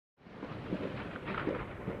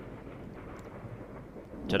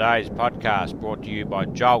Today's podcast brought to you by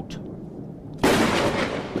Jolt.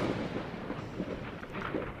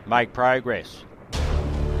 Make progress,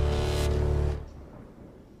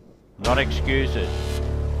 not excuses.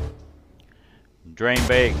 Dream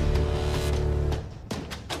big.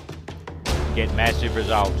 Get massive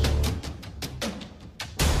results.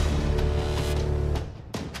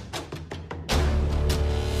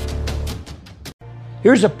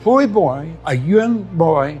 Here's a boy,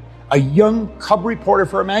 a young cub reporter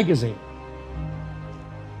for a magazine.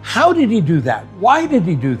 How did he do that? Why did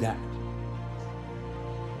he do that?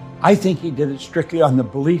 I think he did it strictly on the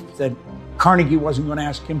belief that Carnegie wasn't going to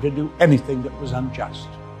ask him to do anything that was unjust.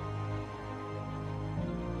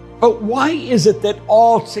 But why is it that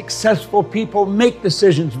all successful people make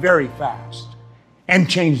decisions very fast and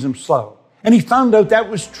change them slow? And he found out that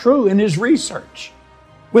was true in his research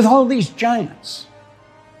with all these giants.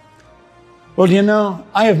 Well, you know,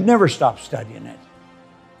 I have never stopped studying it.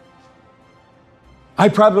 I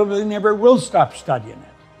probably never will stop studying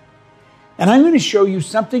it. And I'm going to show you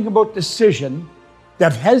something about decision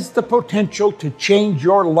that has the potential to change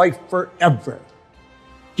your life forever.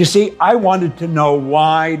 You see, I wanted to know,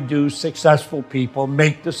 why do successful people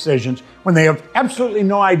make decisions when they have absolutely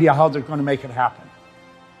no idea how they're going to make it happen?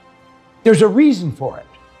 There's a reason for it.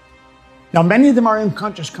 Now, many of them are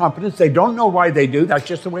unconscious competence. They don't know why they do. That's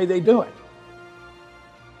just the way they do it.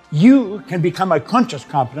 You can become a conscious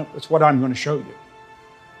competent with what I'm going to show you.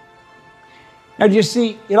 Now, do you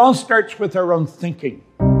see, it all starts with our own thinking.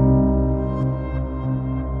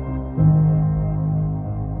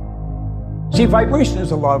 See, vibration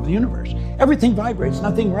is a law of the universe. Everything vibrates,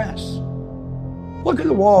 nothing rests. Look at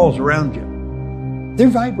the walls around you. They're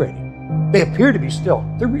vibrating. They appear to be still.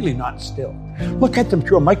 They're really not still. Look at them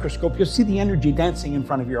through a microscope. You'll see the energy dancing in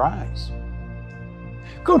front of your eyes.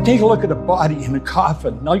 Go take a look at a body in a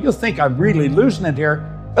coffin. Now, you'll think I'm really losing it here,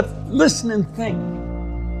 but listen and think.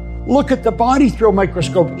 Look at the body through a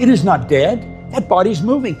microscope. It is not dead. That body's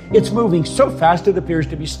moving. It's moving so fast it appears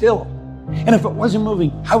to be still. And if it wasn't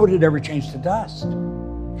moving, how would it ever change to dust?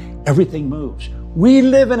 Everything moves. We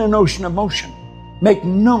live in an ocean of motion. Make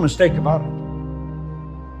no mistake about it.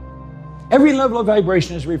 Every level of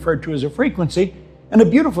vibration is referred to as a frequency, and the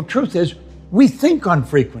beautiful truth is we think on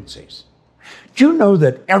frequencies. Do you know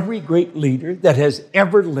that every great leader that has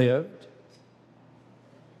ever lived,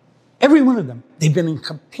 every one of them, they've been in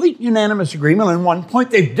complete unanimous agreement on one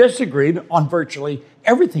point. They've disagreed on virtually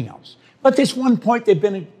everything else. But this one point they've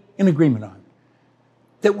been in agreement on,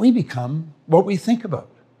 that we become what we think about.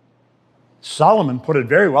 Solomon put it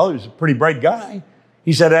very well. He was a pretty bright guy.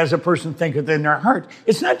 He said, as a person thinketh in their heart.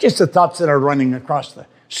 It's not just the thoughts that are running across the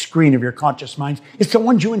screen of your conscious minds. It's the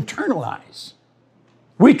ones you internalize.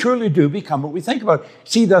 We truly do become what we think about.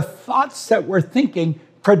 See, the thoughts that we're thinking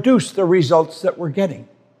produce the results that we're getting.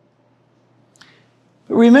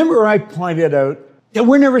 But remember, I pointed out that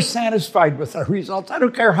we're never satisfied with our results. I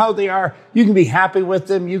don't care how they are. You can be happy with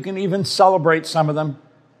them. You can even celebrate some of them.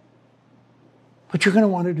 But you're going to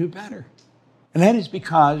want to do better. And that is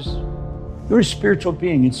because you're a spiritual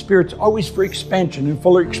being, and spirit's always for expansion and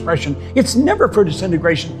fuller expression. It's never for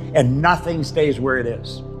disintegration, and nothing stays where it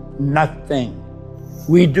is. Nothing.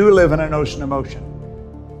 We do live in an ocean of motion.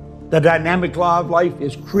 The dynamic law of life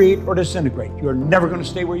is create or disintegrate. You're never going to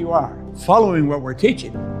stay where you are. Following what we're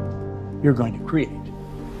teaching, you're going to create.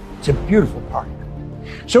 It's a beautiful part.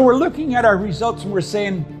 So we're looking at our results and we're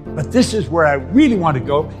saying, but this is where I really want to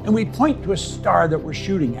go. And we point to a star that we're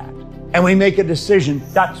shooting at. And we make a decision,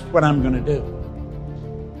 that's what I'm going to do.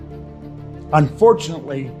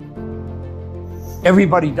 Unfortunately,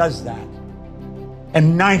 everybody does that.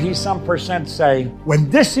 And 90-some% say, when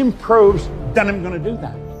this improves, then I'm going to do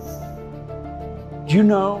that. Do you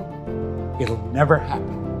know, it'll never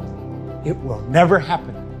happen. It will never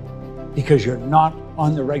happen because you're not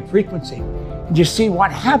on the right frequency. And you see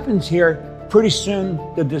what happens here, pretty soon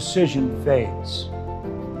the decision fades.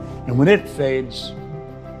 And when it fades,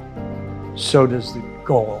 so does the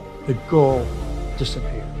goal. The goal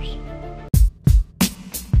disappears.